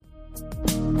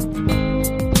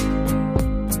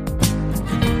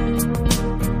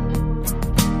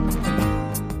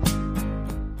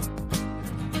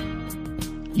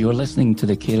You're listening to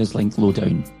the Carers Link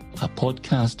Lowdown, a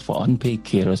podcast for unpaid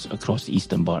carers across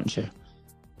East Dunbartonshire.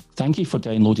 Thank you for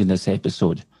downloading this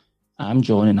episode. I'm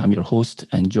John and I'm your host,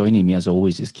 and joining me as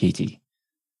always is Katie.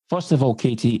 First of all,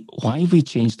 Katie, why have we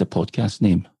changed the podcast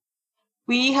name?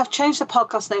 We have changed the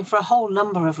podcast name for a whole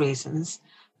number of reasons.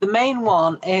 The main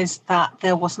one is that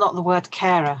there was not the word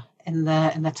carer in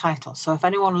the title. So if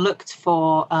anyone looked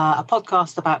for a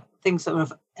podcast about things that were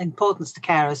of importance to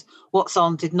carers, What's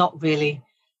On did not really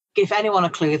give anyone a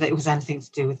clue that it was anything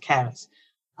to do with carers.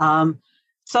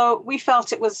 So we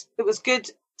felt it was good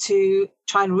to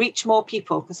try and reach more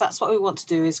people, because that's what we want to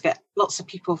do, is get lots of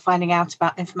people finding out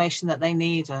about information that they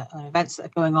need or events that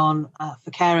are going on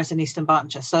for carers in East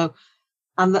Dunbartonshire. So,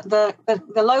 and the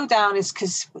lowdown is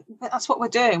because that's what we're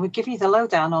doing. We're giving you the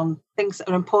lowdown on things that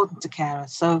are important to carers.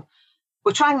 So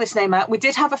we're trying this name out. We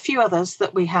did have a few others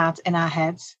that we had in our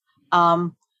heads,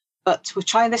 but we're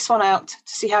trying this one out to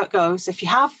see how it goes. If you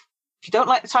don't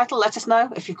like the title, let us know.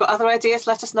 If you've got other ideas,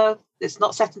 let us know. It's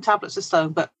not set in tablets of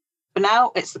stone, but for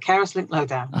now, it's the Carers Link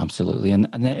Lowdown. Absolutely, and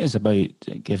it is about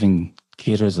giving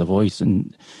carers a voice,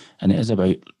 and it is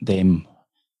about them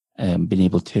being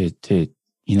able to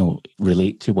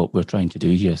relate to what we're trying to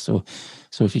do here. So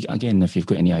if you've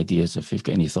got any ideas, if you've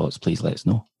got any thoughts, please let us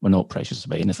know. We're not precious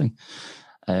about anything.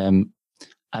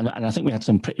 And I think we had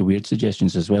some pretty weird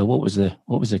suggestions as well. What was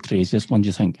the craziest one, do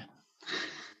you think?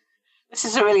 This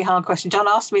is a really hard question. John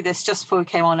asked me this just before we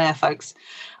came on air, folks.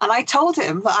 And I told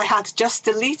him that I had just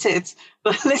deleted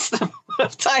the list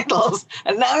of titles.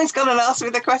 And now he's gone and asked me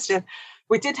the question.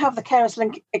 We did have the Carers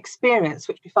Link Experience,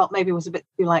 which we felt maybe was a bit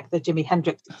too like the Jimi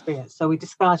Hendrix Experience. So we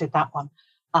discarded that one.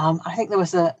 I think there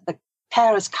was the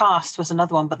Carers Cast was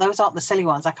another one, but those aren't the silly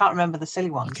ones. I can't remember the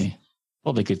silly ones. Okay.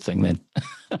 Probably a good thing then.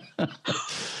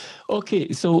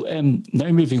 Okay, so now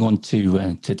moving on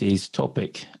to today's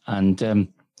topic. And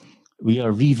we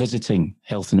are revisiting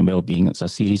health and wellbeing. It's a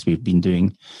series we've been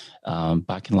doing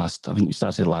back in I think we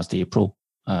started last April.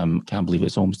 Can't believe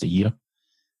it's almost a year.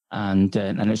 And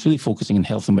it's really focusing on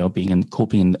health and wellbeing and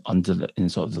coping in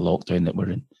sort of the lockdown that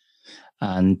we're in.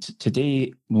 And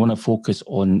today we want to focus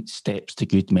on steps to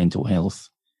good mental health.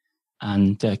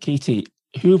 And Katie,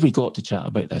 who have we got to chat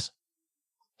about this?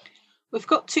 We've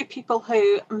got two people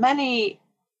who many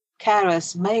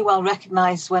carers may well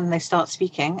recognise when they start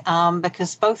speaking,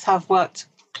 because both have worked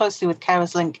closely with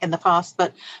Carers Link in the past,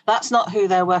 but that's not who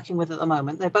they're working with at the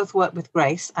moment. They both work with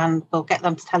Grace, and we'll get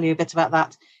them to tell you a bit about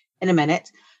that in a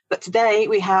minute. But today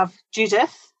we have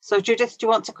Judith. So Judith, do you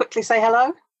want to quickly say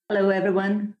hello? Hello,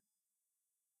 everyone.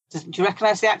 Do you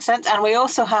recognise the accent? And we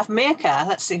also have Mirka.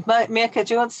 Let's see. Mirka,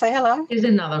 do you want to say hello? Here's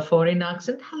another foreign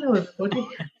accent. Hello, everybody.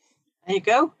 There you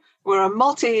go. We're a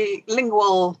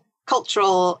multilingual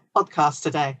cultural podcast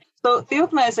today. So the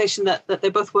organisation that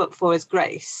they both work for is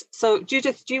Grace. So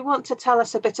Judith, do you want to tell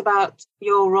us a bit about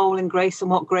your role in Grace and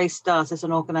what Grace does as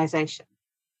an organisation?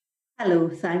 Hello,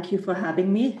 thank you for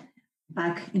having me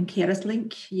back in Carers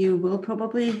Link. You will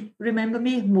probably remember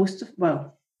me,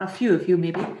 a few of you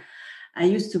maybe. I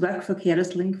used to work for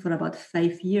Carers Link for about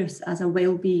 5 years as a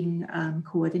wellbeing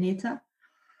coordinator.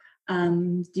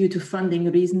 Due to funding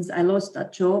reasons, I lost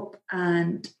that job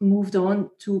and moved on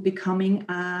to becoming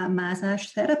a massage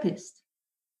therapist.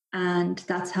 And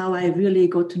that's how I really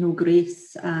got to know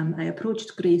Grace. I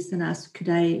approached Grace and asked, could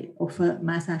I offer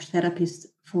massage therapists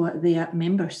for their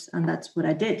members? And that's what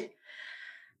I did.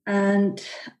 And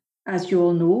as you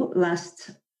all know, last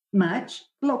March,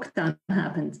 lockdown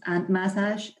happened. And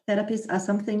massage therapists are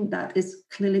something that is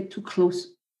clearly too close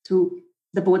to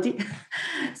the body,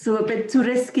 so a bit too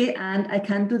risky, and I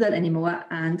can't do that anymore.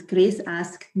 And Grace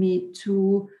asked me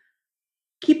to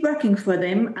keep working for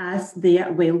them as their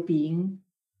well-being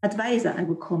advisor, I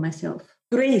would call myself.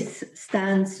 Grace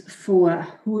stands for,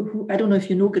 who I don't know if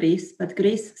you know Grace, but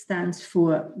Grace stands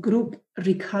for Group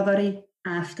Recovery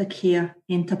Aftercare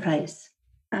Enterprise.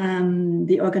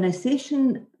 The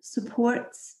organisation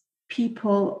supports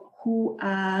people who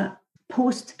are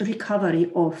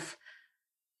post-recovery of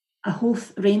a whole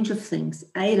range of things,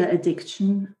 either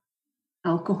addiction,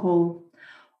 alcohol,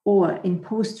 or in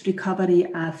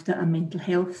post-recovery after a mental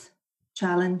health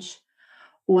challenge,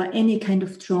 or any kind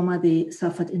of trauma they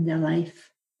suffered in their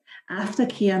life.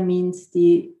 Aftercare means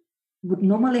they would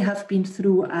normally have been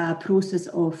through a process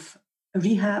of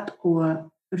rehab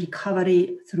or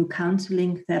recovery through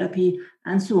counseling, therapy,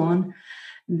 and so on.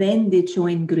 Then they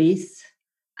join Grace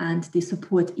and they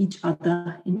support each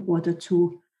other in order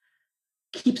to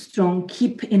keep strong,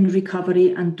 keep in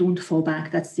recovery, and don't fall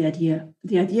back. That's the idea.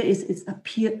 The idea is it's a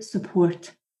peer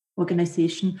support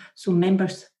organization, so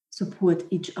members support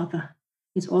each other.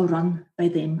 It's all run by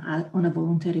them on a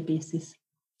voluntary basis.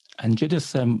 And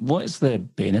Judith, what is the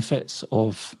benefits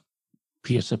of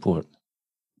peer support?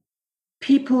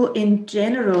 People in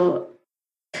general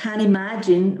can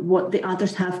imagine what the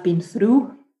others have been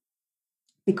through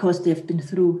because they've been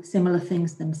through similar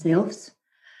things themselves.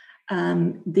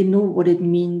 They know what it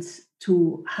means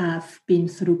to have been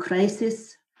through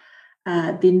crisis.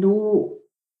 They know,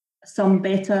 some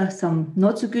better, some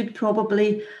not so good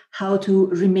probably, how to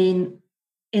remain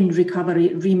in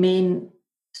recovery, remain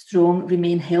strong,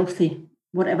 remain healthy,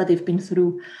 whatever they've been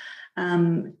through.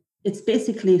 It's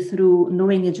basically through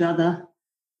knowing each other,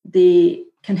 they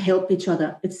can help each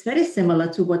other. It's very similar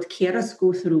to what carers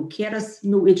go through. Carers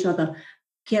know each other.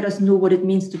 Carers know what it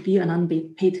means to be an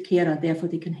unpaid carer, therefore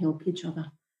they can help each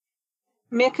other.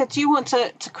 Mirka, do you want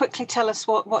to quickly tell us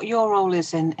what your role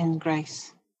is in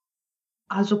Grace?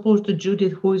 As opposed to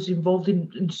Judith, who is involved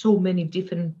in so many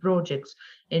different projects,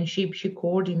 and she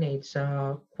coordinates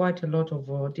quite a lot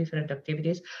of different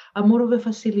activities. I'm more of a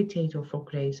facilitator for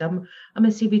Grace. I'm a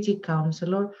CBT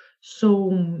counselor,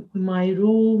 so my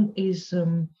role is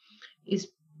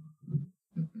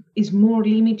more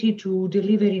limited to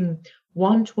delivering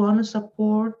one-to-one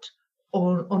support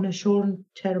or on a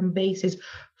short-term basis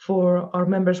for our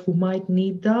members who might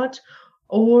need that,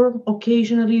 or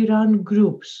occasionally run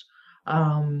groups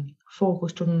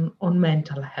focused on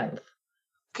mental health.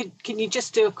 Can you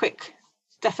just do a quick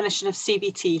definition of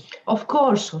CBT? Of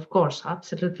course,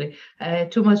 absolutely.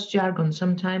 Too much jargon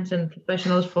sometimes, and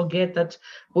professionals forget that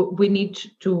we need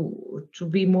to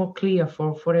be more clear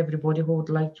for everybody who would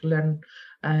like to learn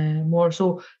more.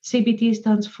 So CBT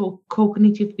stands for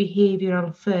Cognitive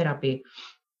Behavioral Therapy.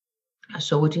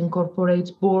 So it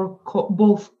incorporates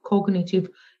both cognitive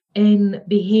and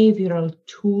behavioral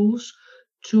tools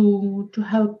to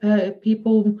help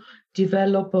people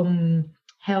develop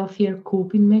healthier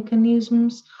coping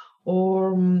mechanisms,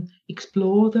 or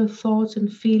explore their thoughts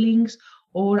and feelings,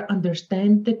 or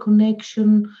understand the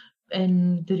connection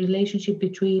and the relationship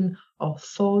between our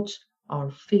thoughts,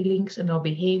 our feelings, and our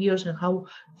behaviors, and how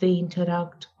they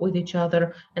interact with each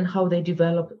other and how they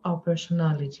develop our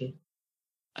personality.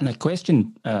 And a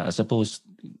question, I suppose,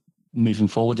 moving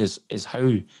forward is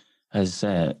how has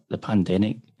the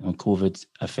pandemic, COVID,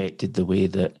 affected the way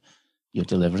that you're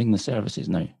delivering the services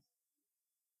now?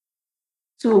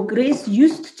 So Grace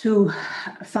used to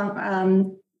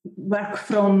work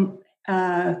from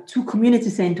 2 community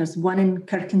centres, one in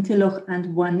Kirkintilloch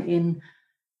and one in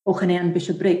Auchinleck and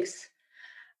Bishopbriggs.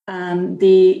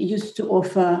 They used to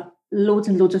offer loads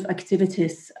and loads of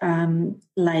activities,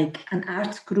 like an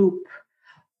art group,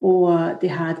 or they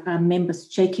had a members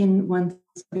check-in once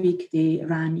a week. They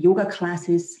ran yoga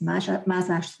classes,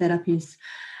 massage therapies,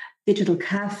 digital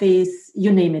cafes,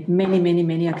 you name it,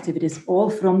 many activities,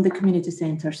 all from the community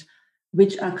centres,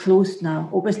 which are closed now.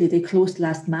 Obviously, they closed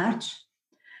last March.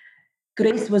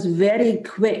 Grace was very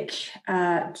quick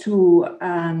to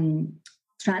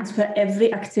transfer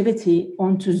every activity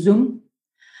onto Zoom.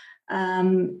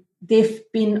 They've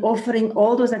been offering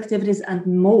all those activities and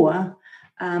more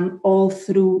all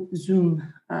through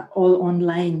Zoom, all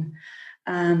online.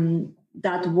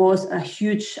 That was a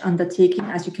huge undertaking,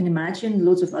 as you can imagine.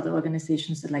 Loads of other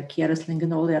organizations like CarersLink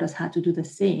and all the others had to do the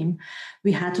same.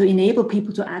 We had to enable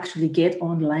people to actually get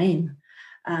online.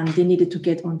 They needed to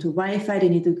get onto Wi-Fi, they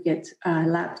needed to get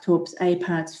laptops,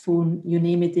 iPads, phone, you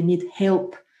name it. They need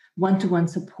help, one-to-one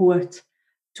support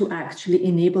to actually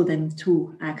enable them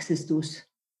to access those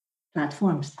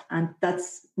platforms. And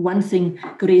that's one thing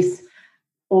Grace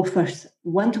offers,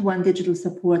 one-to-one digital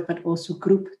support, but also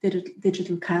group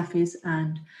digital cafes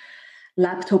and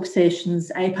laptop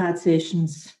sessions, iPad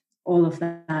sessions, all of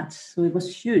that. So it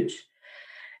was huge.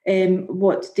 You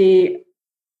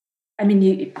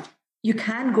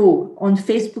can go on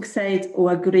Facebook site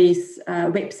or Grace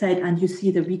website and you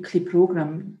see the weekly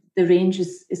program. The range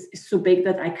is so big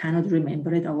that I cannot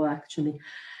remember it all, actually.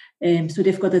 So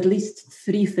they've got at least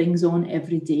 3 things on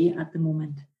every day at the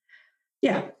moment.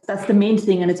 Yeah, that's the main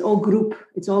thing, and it's all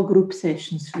group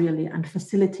sessions really, and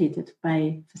facilitated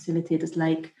by facilitators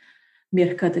like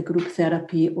Mirka, the group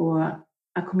therapy, or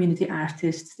a community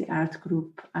artist, the art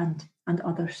group, and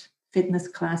others, fitness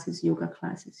classes, yoga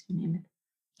classes, you name it.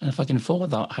 And if I can follow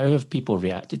that, how have people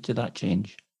reacted to that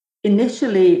change?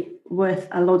 Initially, with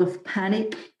a lot of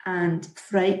panic and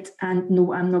fright, and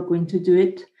no, I'm not going to do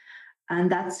it. And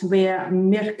that's where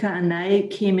Mirka and I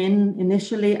came in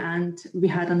initially, and we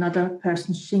had another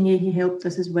person, Shinge, he helped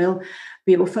us as well.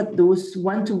 We offered those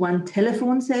one-to-one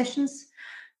telephone sessions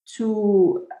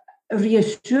to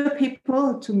reassure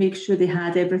people, to make sure they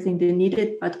had everything they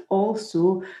needed, but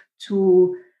also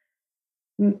to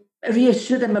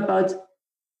reassure them about,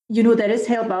 there is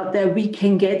help out there. We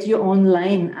can get you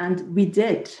online, and we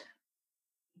did.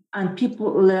 And people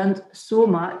learned so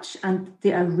much, and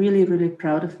they are really, really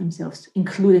proud of themselves,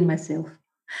 including myself.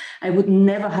 I would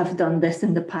never have done this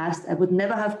in the past. I would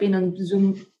never have been on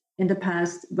Zoom in the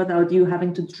past without you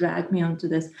having to drag me onto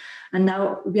this. And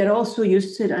now we are all so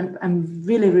used to it, and I'm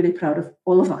really, really proud of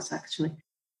all of us, actually.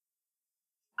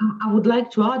 I would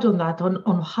like to add on that,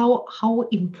 on how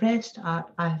impressed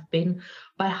I've been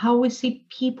by how we see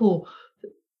people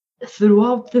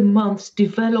throughout the months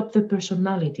develop their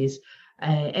personalities.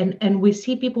 And we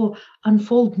see people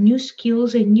unfold new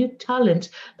skills and new talents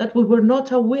that we were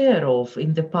not aware of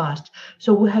in the past.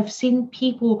 So we have seen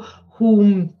people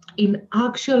who in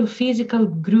actual physical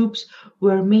groups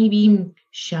were maybe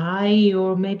shy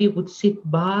or maybe would sit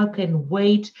back and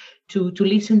wait to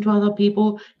listen to other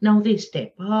people. Now they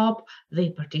step up, they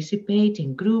participate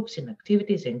in groups, in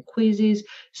activities and quizzes.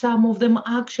 Some of them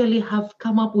actually have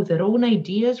come up with their own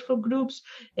ideas for groups,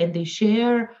 and they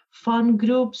share fun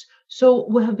groups. So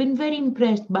we have been very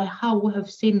impressed by how we have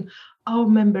seen our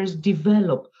members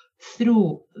develop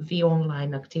through the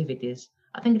online activities.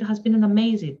 I think it has been an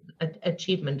amazing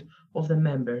achievement of the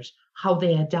members, how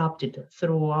they adapted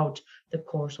throughout the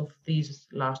course of these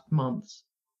last months.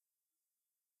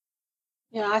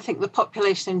 Yeah, I think the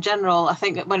population in general, I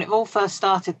think that when it all first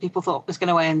started, people thought it was going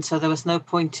to end, so there was no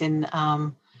point in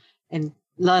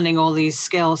learning all these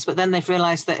skills. But then they've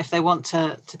realised that if they want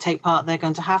to take part, they're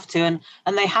going to have to,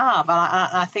 and they have.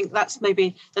 And I think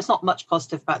there's not much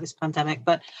positive about this pandemic,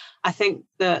 but I think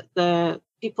that the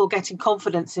people getting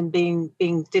confidence in being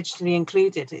digitally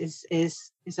included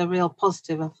is a real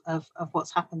positive of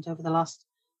what's happened over the last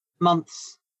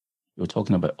months. You were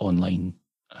talking about online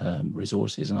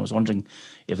resources, and I was wondering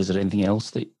if is there anything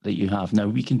else that you have. Now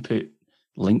we can put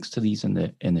links to these in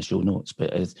the show notes,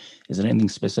 but is there anything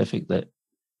specific that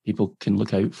people can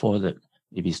look out for, that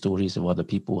maybe stories of other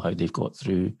people, how they've got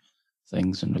through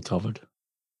things and recovered?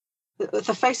 Is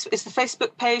the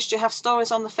Facebook page, do you have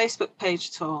stories on the Facebook page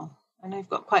at all? I know you've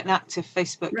got quite an active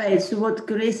Facebook. Right, so what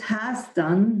Grace has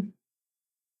done,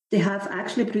 they have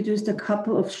actually produced a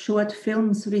couple of short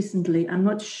films recently. I'm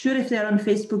not sure if they're on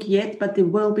Facebook yet, but they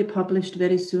will be published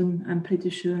very soon, I'm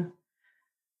pretty sure,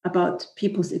 about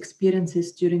people's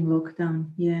experiences during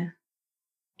lockdown. Yeah.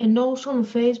 And also on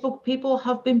Facebook, people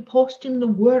have been posting the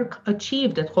work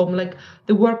achieved at home, like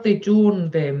the work they do on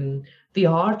the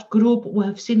art group. We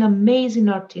have seen amazing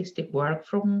artistic work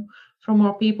from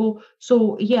our people.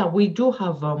 So yeah, we do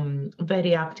have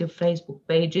very active Facebook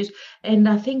pages, and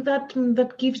I think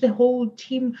that gives the whole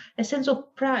team a sense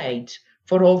of pride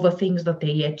for all the things that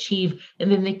they achieve,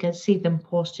 and then they can see them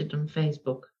posted on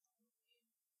Facebook.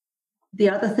 The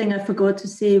other thing I forgot to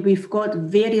say, we've got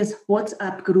various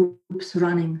WhatsApp groups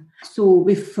running. So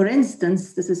for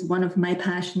instance, this is one of my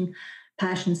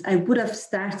passions, I would have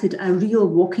started a real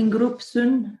walking group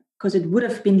soon, because it would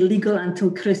have been legal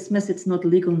until Christmas. It's not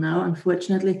legal now,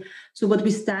 unfortunately. So what we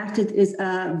started is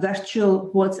a virtual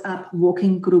WhatsApp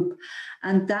walking group.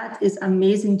 And that is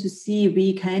amazing to see.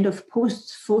 We kind of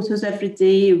post photos every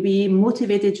day. We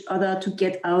motivate each other to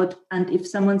get out. And if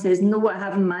someone says, no, I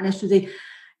haven't managed today,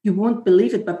 you won't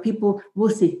believe it, but people will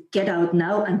say, get out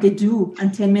now, and they do.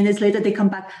 And 10 minutes later, they come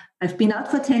back. I've been out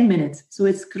for 10 minutes. So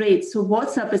it's great. So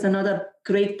WhatsApp is another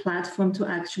great platform to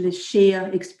actually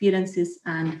share experiences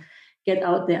and get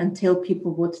out there and tell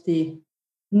people what they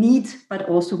need, but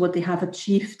also what they have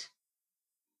achieved.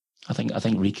 I think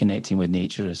reconnecting with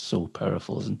nature is so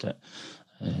powerful, isn't it?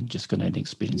 Just going out and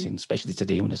experiencing, especially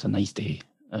today when it's a nice day,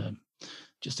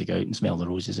 just to go out and smell the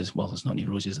roses as well. There's not any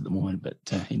roses at the moment, but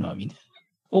you know what I mean.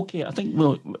 Okay, I think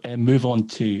we'll move on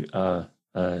to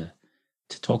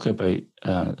talk about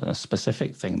a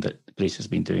specific thing that Grace has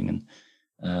been doing,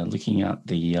 and looking at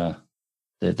the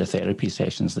therapy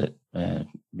sessions that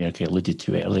Mirka alluded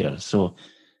to earlier. So,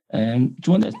 do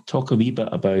you want to talk a wee bit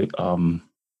about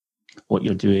what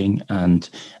you're doing, and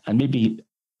maybe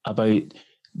about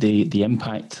the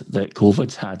impact that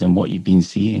COVID's had and what you've been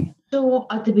seeing? So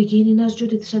at the beginning, as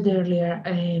Judith said earlier,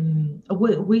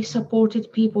 we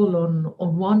supported people on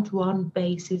one-to-one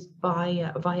basis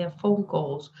via phone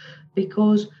calls,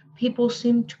 because people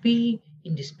seemed to be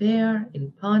in despair,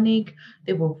 in panic.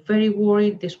 They were very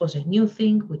worried. This was a new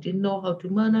thing. We didn't know how to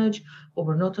manage. We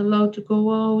were not allowed to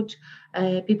go out.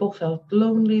 People felt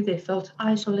lonely. They felt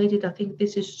isolated. I think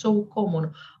this is so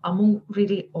common among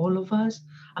really all of us.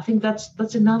 I think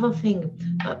that's another thing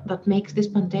that makes this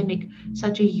pandemic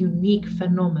such a unique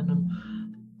phenomenon.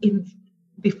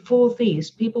 Before this,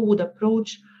 people would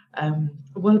approach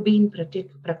well-being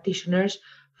practitioners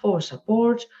for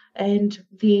support, and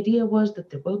the idea was that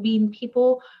the well-being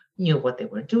people knew what they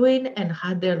were doing and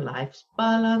had their lives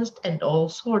balanced and all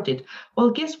sorted. Well,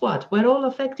 guess what? We're all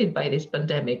affected by this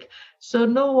pandemic. So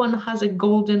no one has a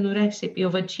golden recipe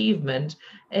of achievement,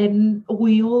 and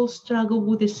we all struggle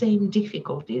with the same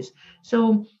difficulties.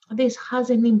 So this has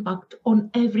an impact on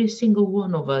every single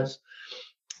one of us.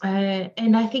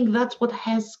 And I think that's what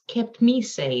has kept me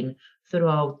sane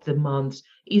throughout the months,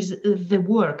 is the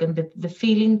work and the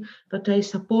feeling that I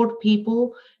support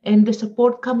people, and the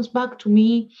support comes back to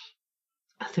me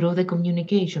through the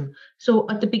communication. So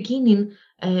at the beginning,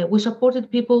 we supported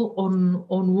people on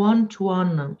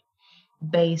one-to-one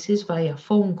basis via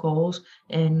phone calls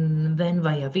and then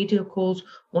via video calls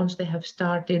once they have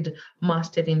started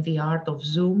mastering the art of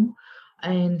Zoom.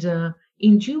 And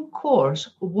in due course,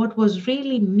 what was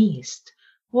really missed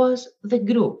was the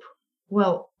group.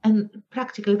 Well, and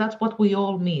practically that's what we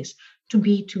all miss, to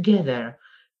be together,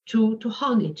 to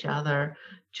hug each other,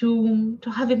 to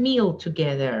have a meal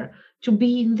together, to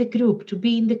be in the group, to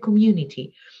be in the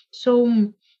community.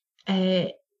 So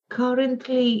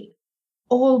currently,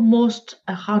 almost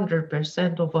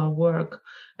 100% of our work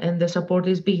and the support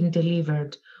is being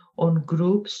delivered on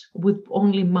groups, with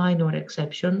only minor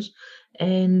exceptions.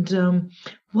 And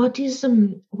what is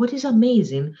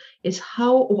amazing is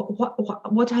how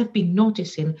what I've been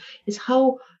noticing is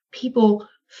how people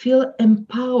feel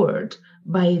empowered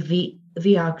by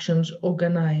the actions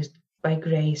organized by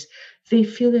Grace. They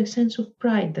feel a sense of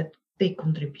pride that they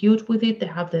contribute with it.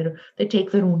 They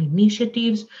take their own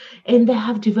initiatives, and they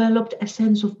have developed a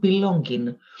sense of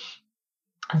belonging.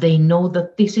 They know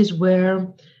that this is where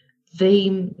they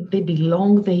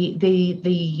belong.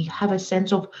 They have a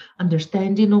sense of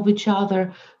understanding of each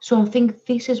other. So I think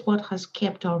this is what has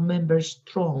kept our members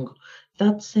strong,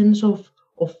 that sense of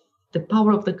the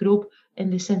power of the group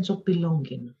and the sense of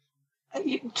belonging.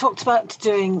 You talked about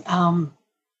doing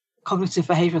cognitive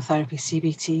behavioral therapy,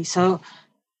 CBT. So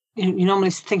you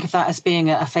normally think of that as being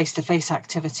a face-to-face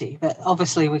activity, but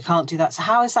obviously we can't do that. So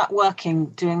how is that working,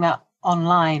 doing that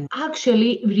online?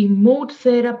 Actually, remote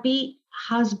therapy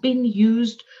has been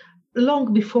used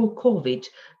long before COVID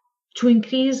to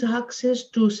increase access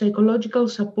to psychological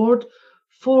support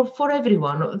for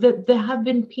everyone. There have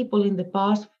been people in the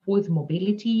past with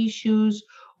mobility issues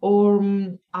or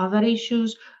other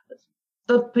issues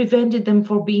that prevented them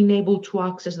from being able to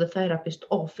access the therapist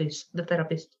office, the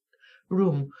therapist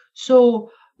room.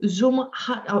 So Zoom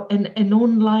had an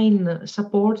online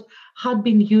support had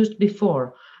been used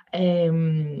before.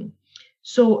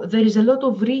 So there is a lot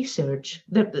of research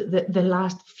that the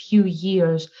last few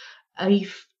years,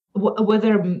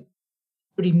 whether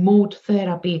remote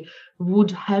therapy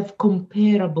would have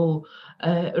comparable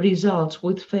results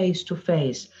with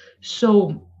face-to-face.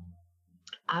 So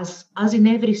as in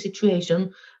every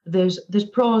situation, there's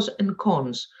pros and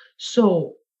cons.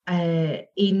 So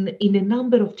in a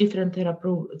number of different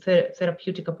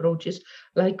therapeutic approaches,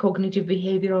 like cognitive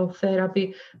behavioral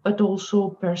therapy, but also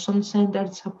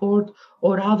person-centered support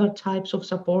or other types of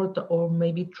support, or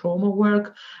maybe trauma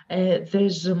work,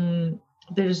 there's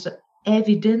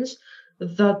evidence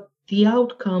that the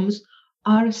outcomes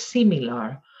are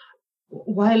similar.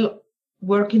 While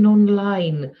working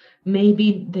online,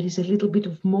 maybe there is a little bit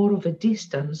of more of a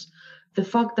distance. The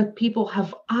fact that people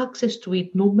have access to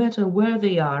it no matter where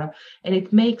they are, and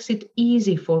it makes it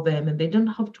easy for them and they don't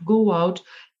have to go out,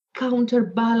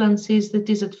 counterbalances the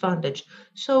disadvantage.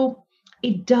 So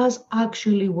it does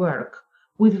actually work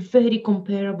with very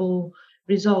comparable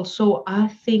results. So I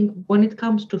think when it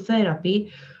comes to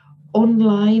therapy,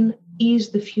 online is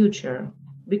the future,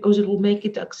 because it will make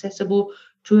it accessible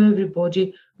to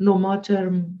everybody, no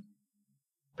matter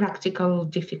practical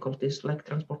difficulties like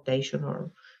transportation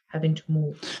or having to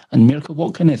move. And Mirka,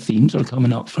 what kind of themes are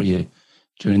coming up for you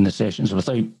during the sessions,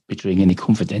 without betraying any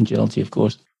confidentiality, of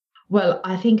course? Well,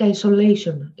 I think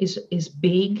isolation is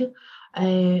big.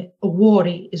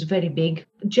 Worry is very big.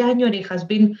 January has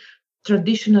been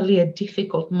traditionally a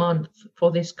difficult month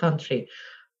for this country,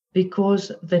 because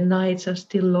the nights are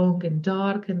still long and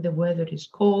dark and the weather is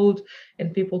cold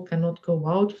and people cannot go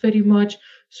out very much.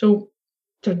 So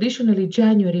traditionally,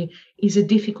 January is a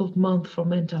difficult month for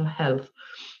mental health.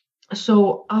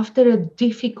 So after a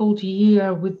difficult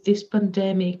year with this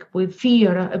pandemic, with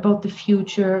fear about the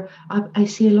future, I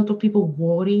see a lot of people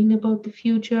worrying about the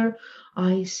future.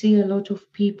 I see a lot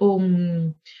of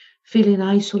people feeling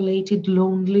isolated,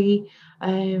 lonely.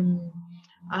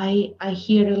 I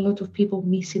hear a lot of people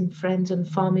missing friends and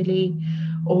family,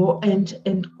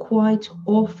 and quite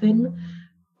often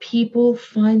people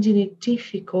finding it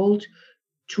difficult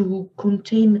to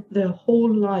contain their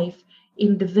whole life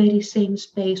in the very same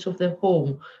space of their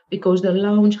home, because the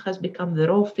lounge has become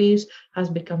their office, has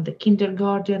become the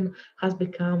kindergarten, has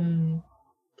become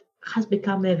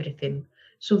everything.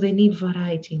 So they need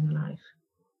variety in life.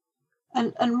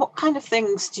 And what kind of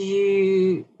things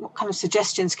what kind of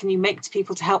suggestions can you make to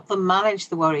people to help them manage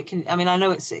the worry? I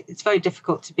know it's very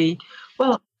difficult to be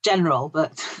general,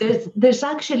 but there's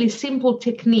actually simple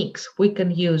techniques we can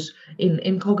use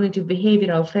in cognitive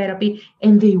behavioral therapy,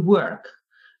 and they work.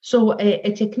 So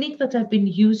a technique that I've been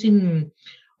using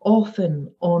often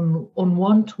on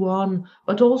one-to-one,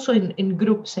 but also in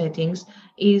group settings,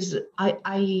 is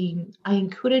I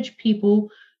encourage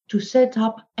people to set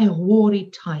up a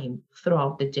worry time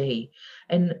throughout the day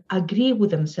and agree with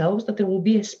themselves that there will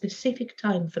be a specific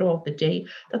time throughout the day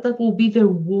that will be their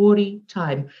worry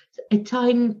time, a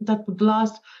time that would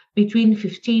last between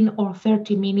 15 or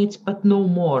 30 minutes, but no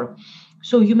more.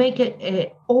 So you make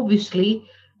it, obviously,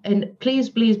 and please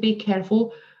be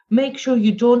careful, make sure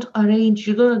you don't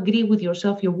agree with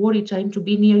yourself your worry time to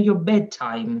be near your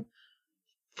bedtime,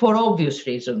 for obvious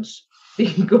reasons,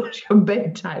 because your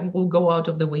bedtime will go out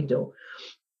of the window.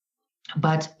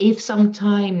 But if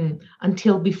sometime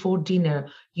until before dinner,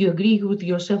 you agree with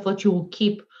yourself that you will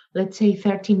keep, let's say,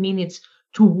 30 minutes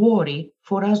to worry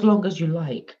for as long as you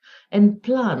like, and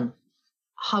plan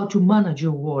how to manage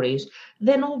your worries,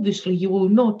 then obviously you will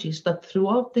notice that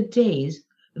throughout the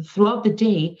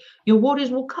day, your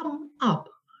worries will come up.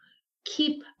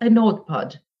 Keep a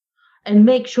notepad and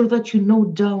make sure that you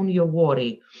note down your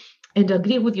worry, and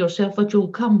agree with yourself that you'll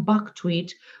come back to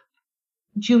it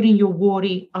during your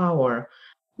worry hour.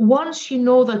 Once you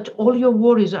know that all your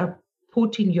worries are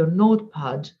put in your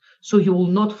notepad, so you will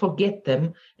not forget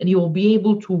them and you will be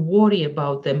able to worry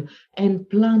about them and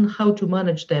plan how to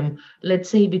manage them, let's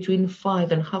say between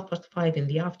 5 and 5:30 in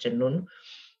the afternoon,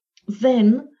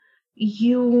 then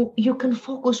you can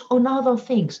focus on other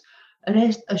things.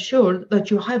 Rest assured that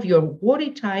you have your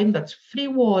worry time, that's free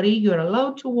worry, you're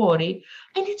allowed to worry,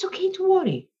 and it's okay to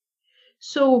worry.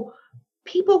 So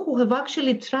people who have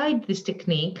actually tried this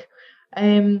technique,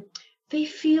 they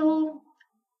feel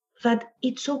that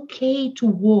it's okay to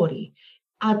worry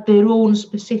at their own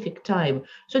specific time.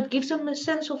 So it gives them a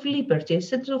sense of liberty, a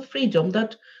sense of freedom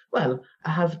that, well,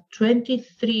 I have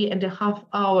 23 and a half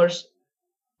hours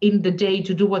in the day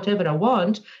to do whatever I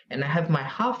want, and I have my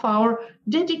half hour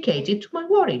dedicated to my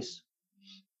worries.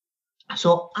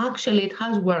 So actually it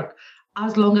has worked,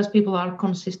 as long as people are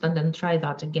consistent and try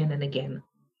that again and again.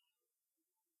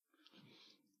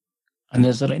 And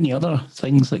is there any other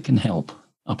things that can help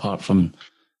apart from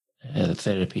the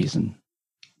therapies? And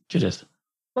Judith?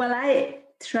 Well, I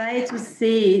try to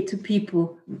say to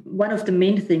people, one of the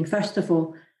main things, first of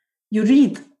all, you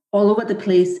read all over the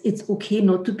place, it's okay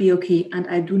not to be okay. And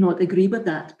I do not agree with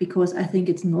that, because I think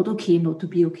it's not okay not to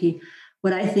be okay.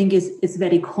 What I think is it's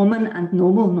very common and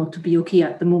normal not to be okay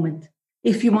at the moment.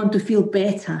 If you want to feel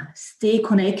better, stay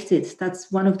connected.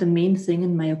 That's one of the main things,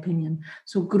 in my opinion.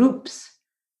 So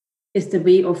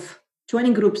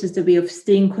joining groups is the way of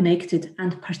staying connected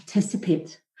and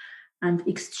participate and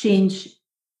exchange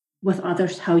with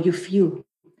others how you feel.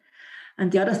 And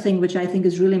the other thing, which I think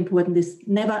is really important, is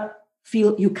never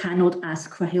feel you cannot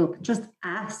ask for help. Just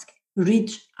ask,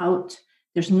 reach out.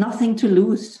 There's nothing to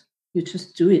lose. You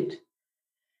just do it.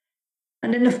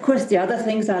 And then, of course, the other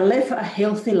things are live a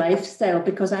healthy lifestyle,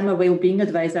 because I'm a well-being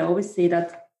advisor. I always say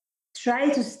that try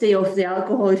to stay off the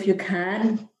alcohol if you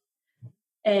can.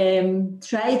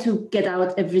 Try to get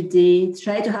out every day.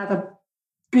 Try to have a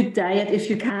good diet if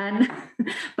you can.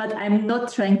 But I'm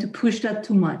not trying to push that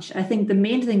too much. I think the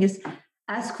main thing is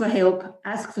ask for help,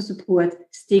 ask for support,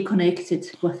 stay connected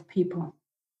with people.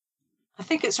 I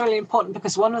think it's really important,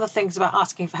 because one of the things about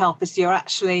asking for help is you're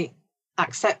actually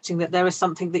accepting that there is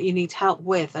something that you need help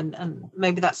with. And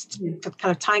maybe that's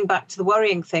kind of tying back to the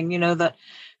worrying thing,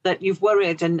 that you've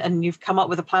worried and you've come up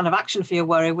with a plan of action for your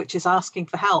worry, which is asking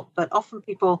for help. But often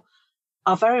people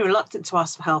are very reluctant to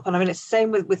ask for help. And it's the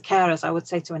same with carers. I would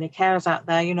say to any carers out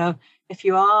there, if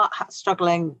you are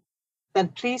struggling, then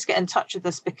please get in touch with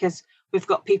us, because we've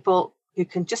got people who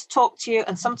can just talk to you,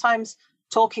 and sometimes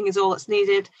talking is all that's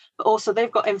needed, but also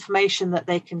they've got information that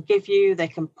they can give you. They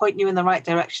can point you in the right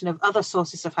direction of other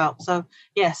sources of help. So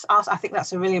yes, I think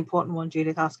that's a really important one,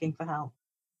 Judith, asking for help.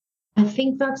 I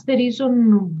think that's the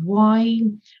reason why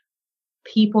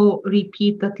people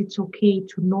repeat that it's okay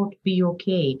to not be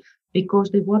okay, because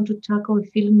they want to tackle a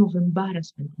feeling of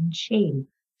embarrassment and shame.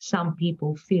 Some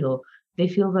people feel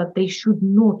that they should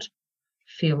not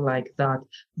feel like that.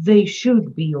 They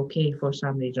should be okay for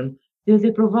some reason. They're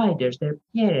the providers, they're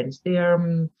parents,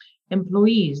 they're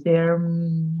employees, they're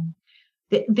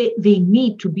They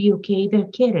need to be okay. They're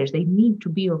carers. They need to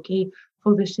be okay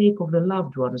for the sake of the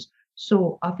loved ones.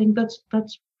 So I think that's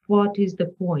what is the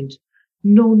point.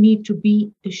 No need to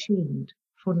be ashamed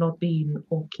for not being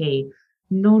okay.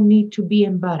 No need to be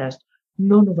embarrassed.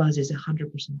 None of us is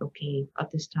 100% okay at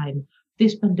this time.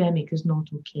 This pandemic is not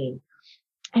okay,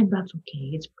 and that's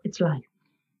okay. It's life.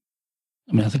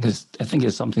 I mean, I think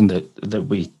it's something that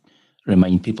we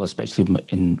remind people, especially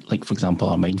in, like, for example,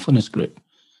 our mindfulness group,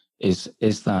 is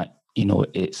that, you know,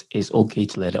 it's okay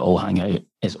to let it all hang out.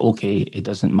 It's okay. It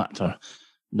doesn't matter.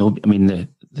 No, I mean,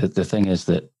 the thing is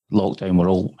that lockdown,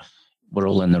 we're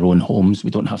all in our own homes.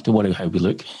 We don't have to worry how we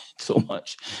look so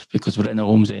much because we're in our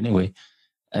homes anyway.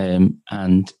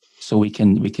 And so we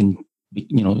can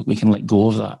let go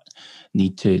of that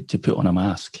need to put on a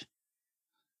mask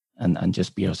and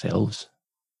just be ourselves,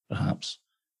 perhaps.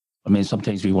 I mean,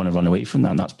 sometimes we want to run away from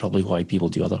that, and that's probably why people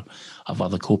have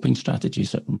other coping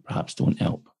strategies that perhaps don't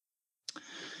help.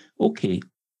 Okay,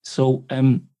 so I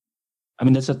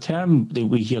mean, there's a term that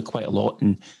we hear quite a lot,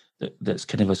 and that's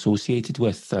kind of associated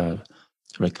with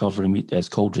recovery. It's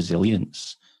called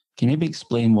resilience. Can you maybe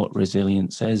explain what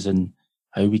resilience is and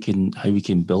how we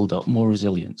can build up more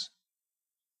resilience?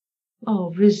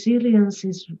 Oh, resilience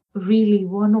is really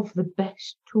one of the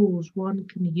best tools one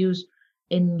can use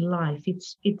in life.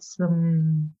 It's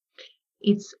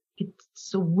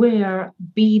where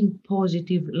being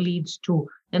positive leads to,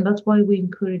 and that's why we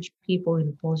encourage people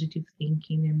in positive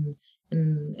thinking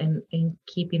and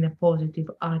keeping a positive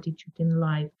attitude in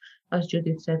life. As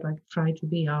Judith said, like, try to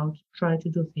be out, try to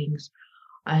do things,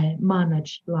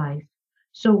 manage life.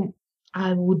 So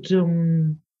I would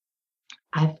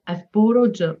I've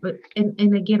borrowed,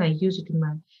 and again, I use it in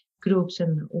my groups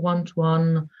and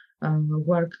one-to-one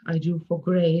work I do for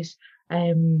Grace.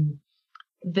 The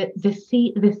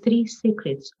three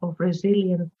secrets of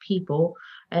resilient people,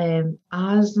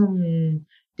 as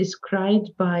described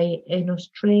by an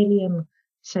Australian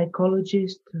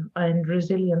psychologist and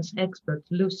resilience expert,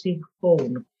 Lucy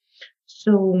Hone.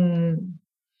 So,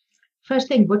 first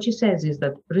thing, what she says is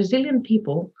that resilient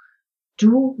people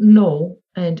do know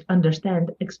and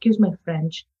understand, excuse my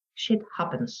French, shit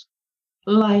happens.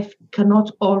 Life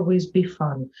cannot always be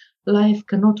fun. Life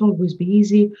cannot always be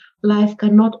easy. Life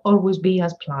cannot always be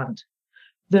as planned.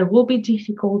 There will be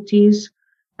difficulties,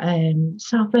 and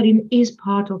suffering is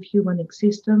part of human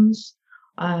existence.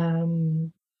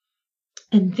 And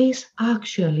this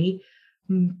actually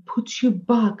puts you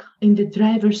back in the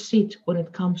driver's seat when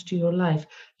it comes to your life.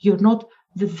 You're not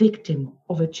the victim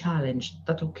of a challenge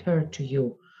that occurred to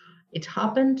you. It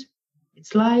happened,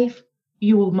 it's life,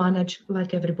 you will manage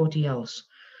like everybody else.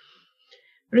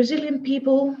 Resilient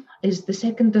people is the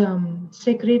second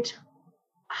secret,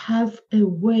 have a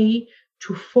way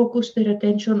to focus their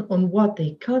attention on what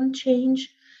they can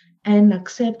change and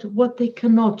accept what they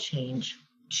cannot change.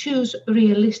 Choose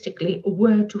realistically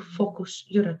where to focus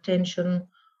your attention.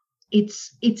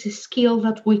 It's a skill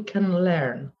that we can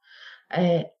learn.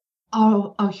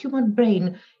 Our human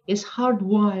brain is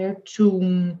hardwired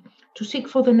to seek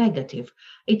for the negative.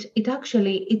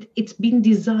 It's been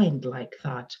designed like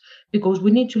that because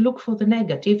we need to look for the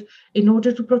negative in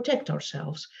order to protect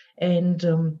ourselves. And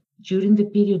during the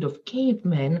period of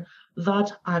cavemen,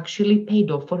 that actually paid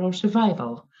off for our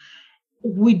survival.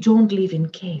 We don't live in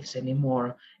caves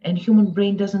anymore, and human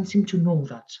brain doesn't seem to know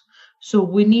that. So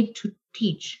we need to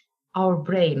teach our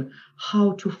brain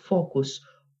how to focus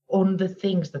on the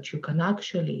things that you can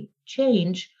actually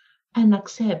change and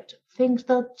accept things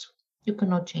that you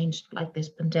cannot change, like this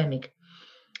pandemic.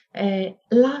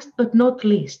 Last but not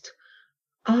least,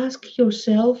 ask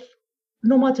yourself,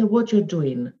 no matter what you're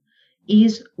doing,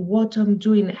 is what I'm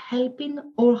doing helping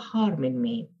or harming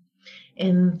me?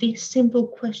 And this simple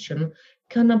question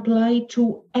can apply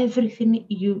to everything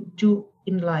you do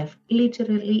in life,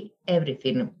 literally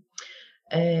everything.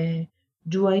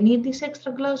 Do I need this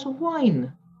extra glass of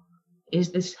wine?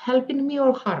 Is this helping me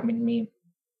or harming me?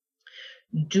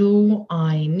 Do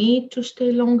I need to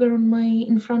stay longer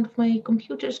in front of my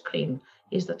computer screen?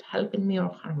 Is that helping me or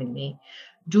harming me?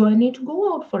 Do I need to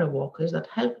go out for a walk? Is that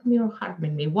helping me or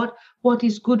harming me? What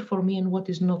is good for me and what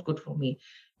is not good for me?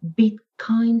 Be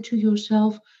kind to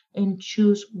yourself and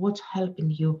choose what's helping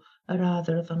you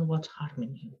rather than what's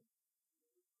harming you.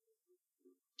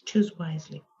 Choose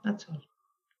wisely. That's all.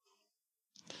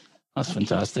 That's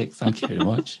fantastic. Thank you very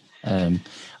much. And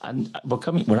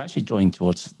we're actually drawing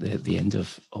towards the end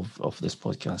of this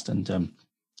podcast, and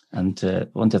I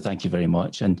want to thank you very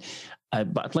much. And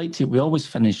but I'd like to. We always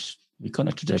finish. We've got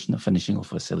a tradition of finishing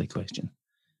off with a silly question.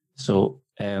 So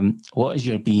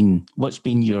what's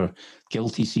been your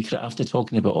guilty secret after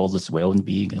talking about all this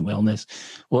well-being and wellness?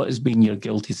 What has been your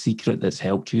guilty secret that's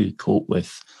helped you cope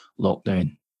with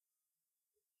lockdown?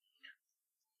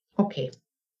 Okay,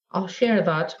 I'll share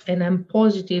that, and I'm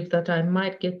positive that I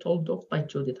might get told off by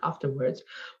Judith afterwards.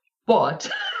 But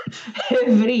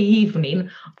every evening,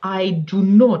 I do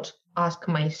not ask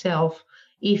myself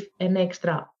if an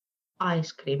extra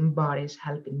ice cream bar is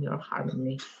helping me or harming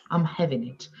me. I'm having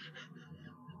it.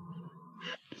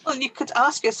 Well, you could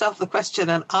ask yourself the question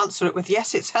and answer it with,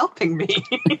 yes, it's helping me.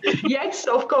 Yes,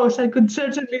 of course, I could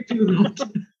certainly do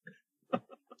that.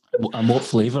 And what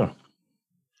flavour?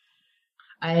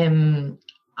 My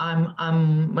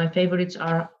favorites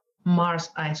are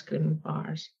Mars ice cream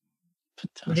bars.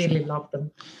 Fantastic. Really love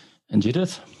them. And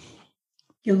Judith?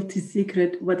 Guilty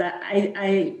secret. What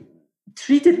I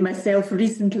treated myself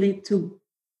recently to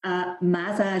a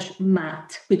massage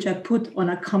mat, which I put on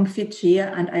a comfy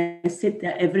chair, and I sit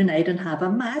there every night and have a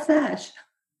massage.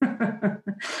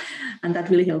 And that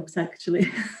really helps, actually.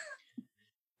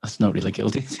 That's not really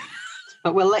guilty.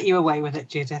 But we'll let you away with it,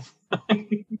 Judith. Yeah,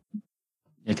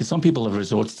 because some people have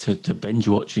resorted to binge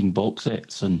watching box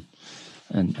sets and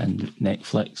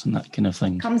Netflix and that kind of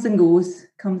thing. Comes and goes.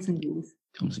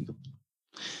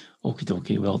 Okie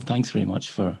dokie. Well, thanks very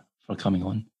much for coming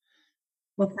on.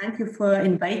 Well, thank you for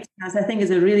inviting us. I think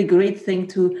it's a really great thing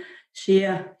to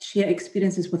share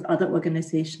experiences with other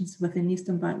organisations within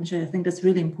Eastern Bartonshire. I think that's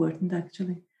really important,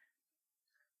 actually.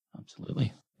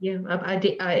 Absolutely. Yeah, I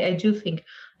do think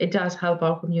it does help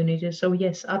our community. So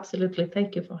yes, absolutely.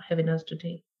 Thank you for having us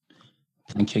today.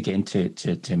 Thank you again to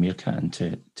Mirka and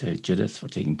to Judith for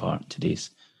taking part in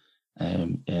today's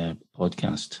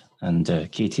podcast.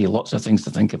 And Katie, lots of things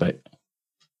to think about.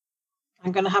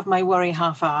 I'm going to have my worry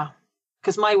half hour,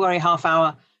 because my worry half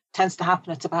hour tends to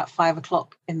happen at about 5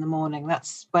 o'clock in the morning.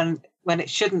 That's when it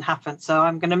shouldn't happen. So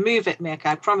I'm going to move it, Mirka.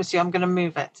 I promise you, I'm going to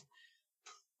move it.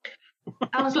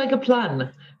 Sounds like a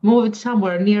plan. Move it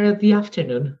somewhere near the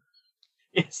afternoon.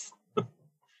 Yes.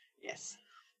 Yes.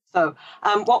 So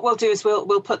what we'll do is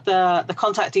we'll put the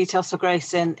contact details for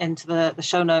Grace into the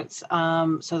show notes,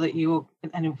 so that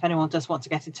and if anyone does want to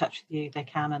get in touch with you, they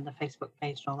can, and the Facebook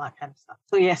page and all that kind of stuff.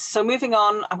 So yes, so moving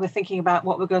on, we're thinking about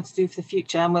what we're going to do for the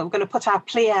future, and we're going to put our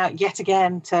plea out yet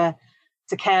again to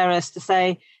carers to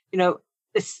say,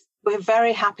 we're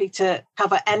very happy to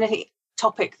cover any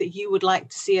topic that you would like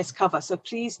to see us cover. So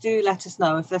please do let us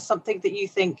know if there's something that you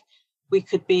think we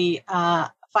could be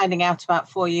finding out about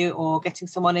for you, or getting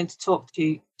someone in to talk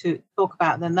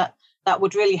about, then that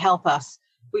would really help us.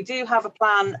 We do have a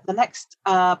plan. The next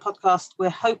podcast we're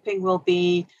hoping will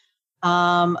be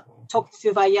talking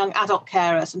to our young adult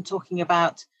carers and talking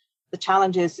about the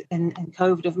challenges in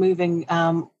COVID of moving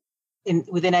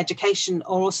within education,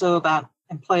 or also about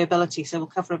employability. So we'll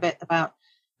cover a bit about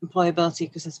employability,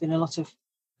 because there's been a lot of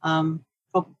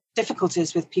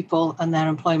difficulties with people and their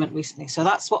employment recently. So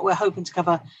that's what we're hoping to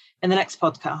cover in the next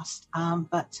podcast.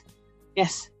 But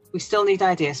yes, we still need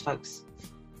ideas, folks.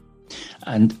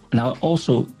 And I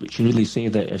also should really say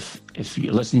that if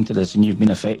you're listening to this and you've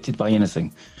been affected by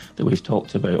anything that we've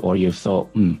talked about, or you've thought,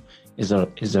 is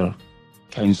there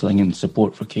counselling and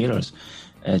support for carers?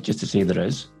 Just to say there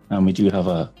is, and we do have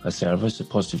a service, a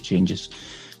Positive Changes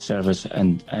service,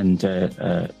 and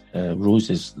Rose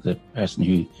is the person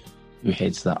who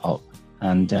heads that up,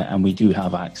 and we do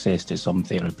have access to some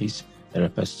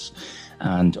therapists,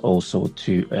 and also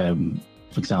to,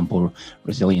 for example,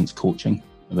 resilience coaching,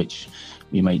 which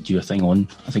we might do a thing on.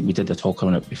 I think we did a talk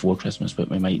on it before Christmas, but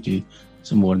we might do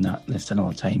some more on that this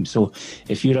another time. So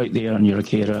if you're out there and you're a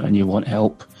carer and you want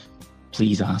help,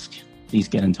 please ask. Please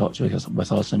get in touch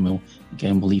with us, and we'll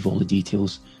leave all the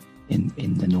details in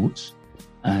the notes.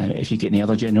 If you get any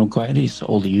other general queries,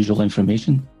 all the usual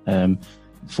information,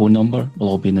 phone number will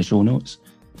all be in the show notes.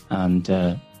 And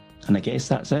I guess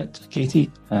that's it,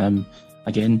 Katie.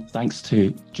 Again, thanks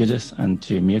to Judith and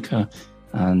to Mirka,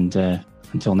 and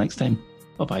until next time,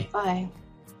 bye-bye. Bye.